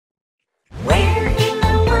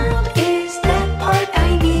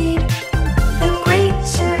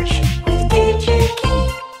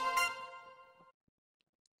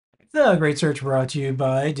The Great Search brought to you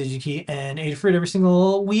by DigiKey and Adafruit every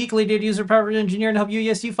single week. Lady Data user powered engineer and help you.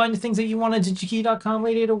 Yes, you find the things that you want at digikey.com.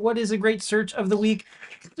 Lady Data, what is a great search of the week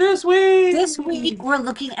this week? This week we're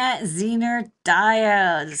looking at Zener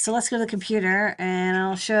diodes. So let's go to the computer and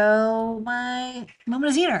I'll show my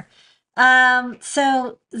moment of Zener.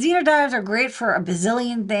 So Zener diodes are great for a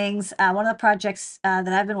bazillion things. One of the projects that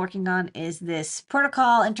I've been working on is this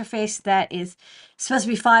protocol interface that is supposed to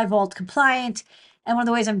be 5-volt compliant. And one of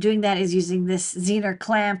the ways I'm doing that is using this Zener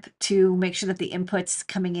clamp to make sure that the inputs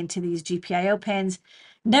coming into these GPIO pins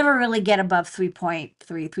never really get above 3.3,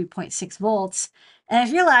 3.6 volts. And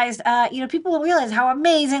I realized, people don't realize how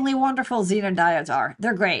amazingly wonderful Zener diodes are.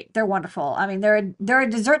 They're great. They're wonderful. I mean, they're a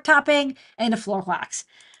dessert topping and a floor wax.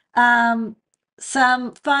 Um,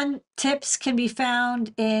 some fun tips can be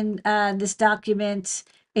found in this document.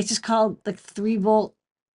 It's just called like 3-volt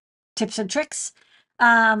tips and tricks.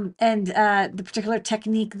 And the particular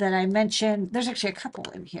technique that I mentioned, there's actually a couple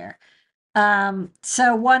in here.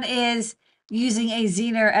 So one is using a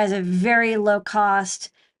Zener as a very low cost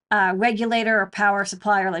regulator or power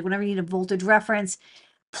supply, or like whenever you need a voltage reference,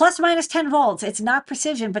 plus minus 10 volts. It's not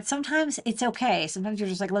precision, but sometimes it's okay. Sometimes you're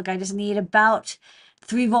just like, look, I just need about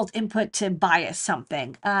 3-volt input to bias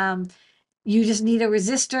something. You just need a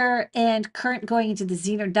resistor and current going into the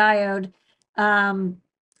Zener diode.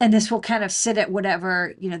 And this will kind of sit at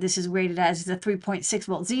whatever, this is rated as the 3.6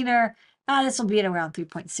 volt Zener. This will be at around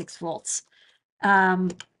 3.6 volts. So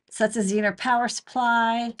that's a Zener power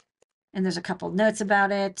supply, and there's a couple notes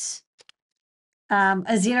about it. A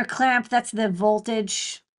Zener clamp, that's the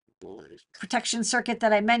voltage protection circuit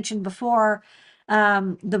that I mentioned before.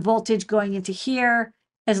 The voltage going into here,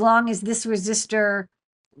 as long as this resistor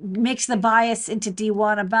makes the bias into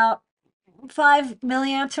D1 about 5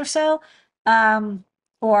 milliamps or so,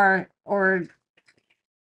 or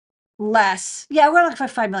less. Yeah, we're like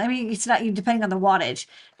 5 million. I mean, it's not depending on the wattage.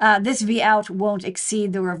 This V out won't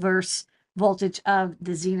exceed the reverse voltage of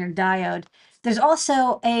the Zener diode. There's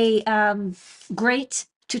also a great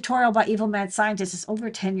tutorial by Evil Mad Scientist. It's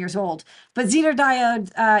over 10 years old, but Zener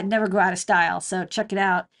diodes never go out of style. So check it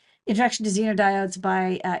out. Introduction to Zener diodes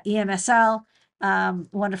by EMSL,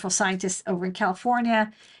 wonderful scientists over in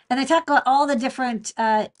California, and they talk about all the different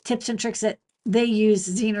tips and tricks that they use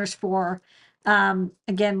Zeners for.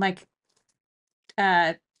 Again, like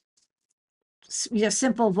uh,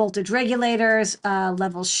 simple voltage regulators,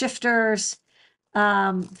 level shifters,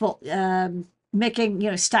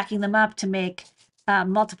 making, stacking them up to make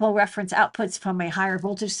multiple reference outputs from a higher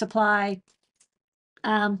voltage supply.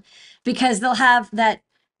 Because they'll have that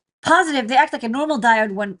positive, they act like a normal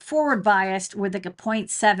diode when forward biased with like a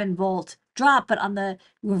 0.7 volt drop, but on the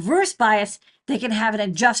reverse bias, they can have an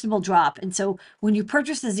adjustable drop. And so when you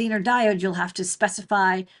purchase the Zener diode, you'll have to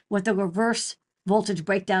specify what the reverse voltage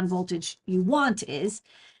breakdown voltage you want is.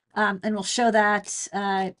 And we'll show that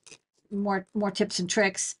more tips and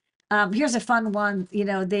tricks. Here's a fun one.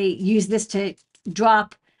 They use this to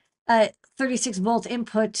drop a 36 volt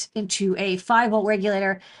input into a 5-volt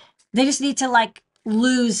regulator. They just need to like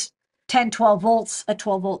lose 10, 12 volts. A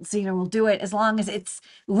 12-volt Zener will do it as long as it's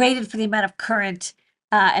rated for the amount of current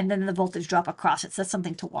and then the voltage drop across it. So that's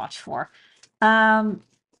something to watch for. Zener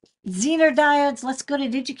diodes, let's go to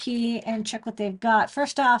DigiKey and check what they've got.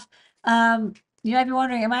 First off, you might be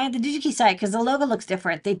wondering, am I at the DigiKey site? Because the logo looks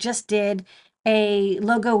different. They just did a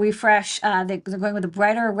logo refresh. They're going with a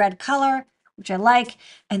brighter red color, which I like,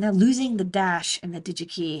 and they're losing the dash in the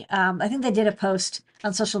DigiKey. I think they did a post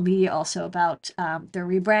on social media also about their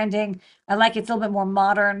rebranding. I like it. It's a little bit more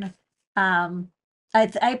modern.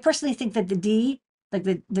 I personally think that the D, like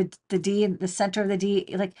the D in the center of the D,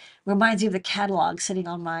 like reminds me of the catalog sitting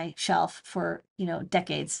on my shelf for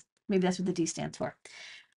decades. Maybe that's what the D stands for.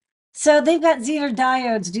 So they've got Zener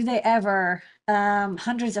diodes. Do they ever?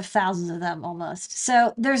 Hundreds of thousands of them almost.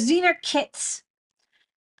 So there's Zener kits,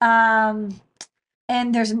 and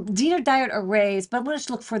there's Zener diode arrays. But I'm going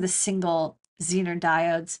to look for the single Zener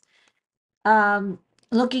diodes.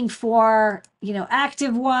 Looking for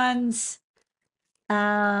active ones.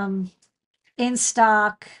 In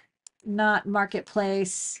stock, not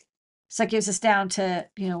marketplace. So that gives us down to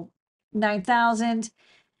 9,000.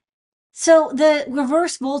 So the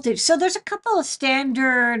reverse voltage. So there's a couple of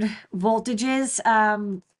standard voltages.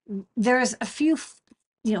 There's a few,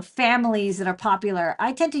 families that are popular.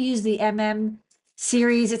 I tend to use the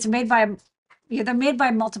series. It's made by, they're made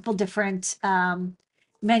by multiple different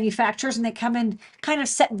manufacturers, and they come in kind of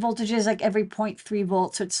set voltages like every 0.3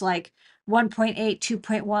 volts. So it's like 1.8,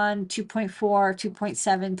 2.1, 2.4,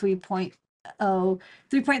 2.7, 3.0,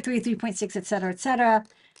 3.3, 3.6, et cetera, et cetera.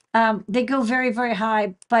 They go very, very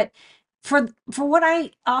high, but for what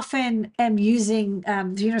I often am using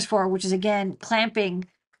tuners for, which is again clamping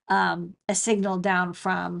a signal down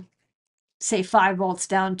from say 5 volts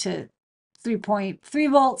down to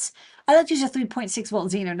 3.3 volts. I like to use a 3.6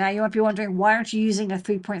 volt Zener. Now you might be wondering, why aren't you using a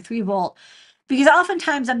 3.3 volt? Because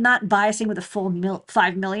oftentimes I'm not biasing with a full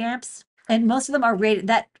 5 milliamps, and most of them are rated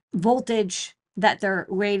that voltage that they're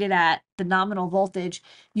rated at, the nominal voltage,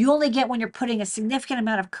 you only get when you're putting a significant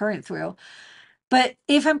amount of current through. But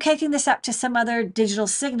if I'm connecting this up to some other digital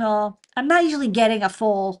signal, I'm not usually getting a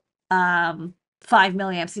full 5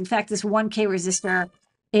 milliamps. In fact, this 1K resistor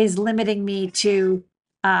is limiting me to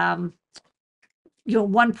um,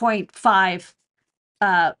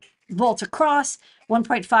 1.5 volts across,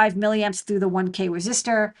 1.5 milliamps through the 1K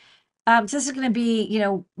resistor. So this is going to be,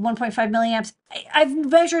 1.5 milliamps. I've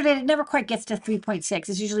measured it. It never quite gets to 3.6.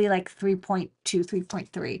 It's usually like 3.2,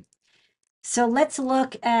 3.3. So let's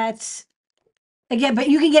look at, again, but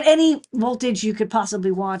you can get any voltage you could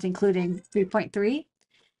possibly want, including 3.3.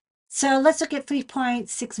 So let's look at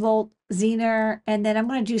 3.6 volt Zener, and then I'm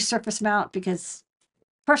going to do surface mount because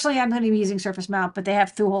personally I'm going to be using surface mount, but they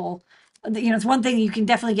have through hole. It's one thing you can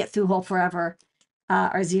definitely get through hole forever,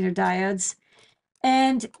 are Zener diodes.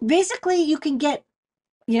 And basically you can get,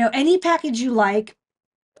 any package you like.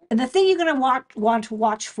 And the thing you're going to want to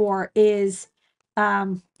watch for is,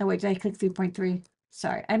 oh wait, did I click 3.3?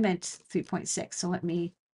 Sorry, I meant 3.6. So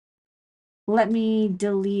let me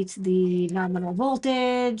delete the nominal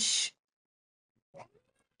voltage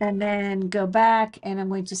and then go back, and I'm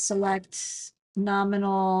going to select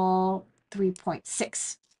nominal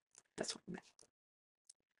 3.6. That's what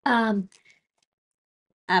I meant.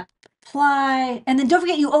 Apply, and then don't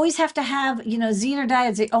forget, you always have to have, Zener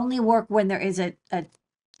diodes, they only work when there is a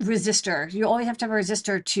resistor. You always have to have a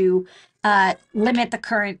resistor to limit the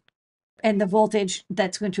current and the voltage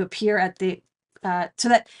that's going to appear at the, so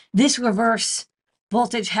that this reverse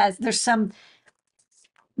voltage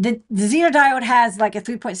the Zener diode has like a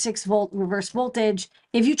 3.6 volt reverse voltage.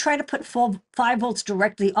 If you try to put full 5 volts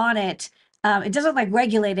directly on it, it doesn't like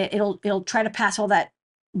regulate it. It'll try to pass all that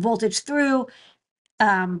voltage through.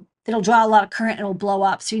 It'll draw a lot of current and it'll blow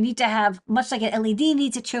up. So you need to have, much like an LED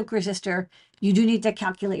needs a choke resistor, you do need to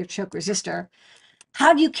calculate your choke resistor.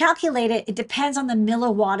 How do you calculate it? It depends on the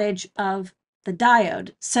milliwattage of the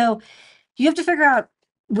diode. So you have to figure out,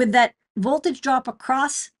 with that voltage drop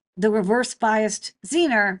across the reverse biased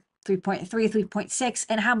Zener, 3.3, 3.6,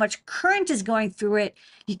 and how much current is going through it,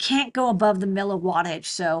 you can't go above the milliwattage.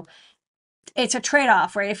 So it's a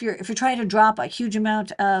trade-off, right? If you're trying to drop a huge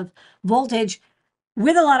amount of voltage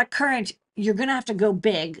with a lot of current, you're going to have to go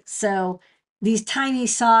big. So these tiny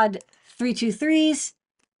SOD 323s,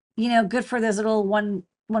 good for those little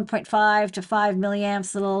 1.5 to 5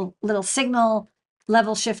 milliamps, little signal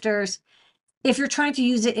level shifters. If you're trying to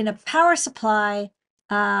use it in a power supply,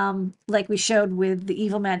 like we showed with the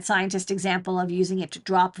evil mad scientist example of using it to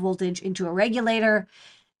drop voltage into a regulator,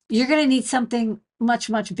 you're going to need something much,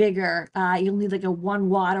 much bigger. You'll need like a 1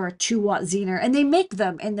 watt or a 2 watt Zener, and they make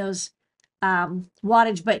them in those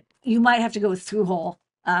wattage, but you might have to go with through hole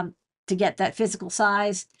to get that physical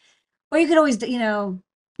size. Or you could always,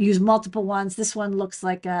 use multiple ones. This one looks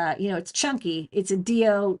like, it's chunky. It's a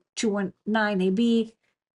DO 219AB,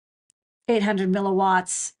 800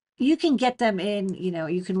 milliwatts. You can get them in,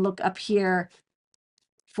 you can look up here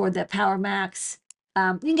for the Power Max.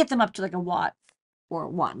 You can get them up to like a watt or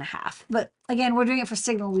 1.5. But again, we're doing it for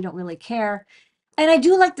signal. We don't really care. And I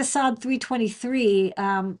do like the SOD 323.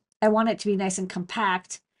 I want it to be nice and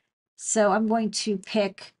compact. So I'm going to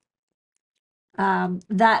pick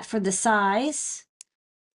that for the size.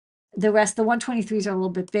 The rest, the 123s are a little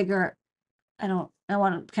bit bigger. I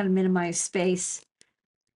want to kind of minimize space.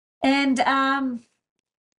 And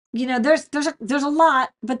there's a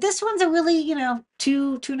lot, but this one's a really,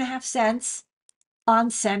 2.5 cents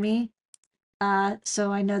on semi.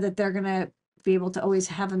 So I know that they're gonna be able to always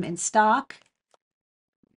have them in stock.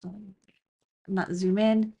 Not zoom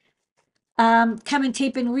in. Come and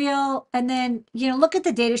tape in real, and then look at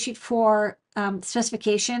the data sheet for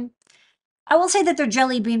specification. I will say that they're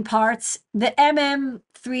jelly bean parts. The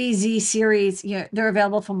MM3Z series, they're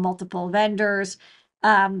available from multiple vendors.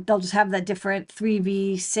 They'll just have the different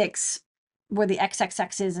 3V6 where the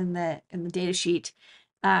XXX is in the data sheet.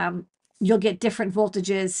 You'll get different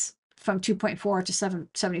voltages from 2.4 to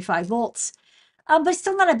 775 volts. But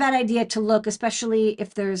still not a bad idea to look, especially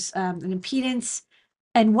if there's an impedance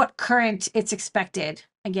and what current it's expected.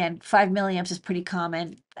 Again, 5 milliamps is pretty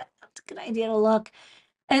common. That's a good idea to look.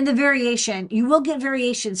 And the variation, you will get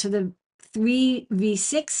variation. So the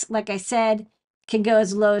 3V6, like I said, can go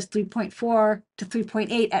as low as 3.4 to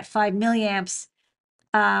 3.8 at 5 milliamps.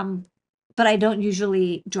 but I don't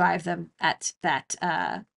usually drive them at that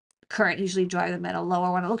current. Usually drive them at a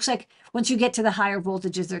lower one. It looks like once you get to the higher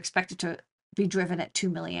voltages, they're expected to be driven at 2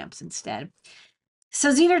 milliamps instead.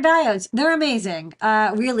 So Zener diodes, they're amazing.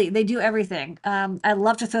 Really, they do everything. I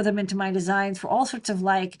love to throw them into my designs for all sorts of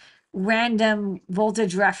like random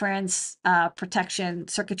voltage reference protection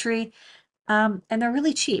circuitry. And they're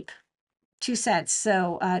really cheap, 2 cents.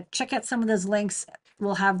 So check out some of those links.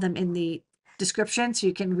 We'll have them in the description so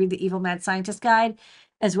you can read the Evil Mad Scientist guide,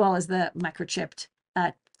 as well as the microchipped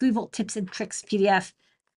 3-volt tips and tricks PDF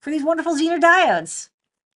for these wonderful Zener diodes.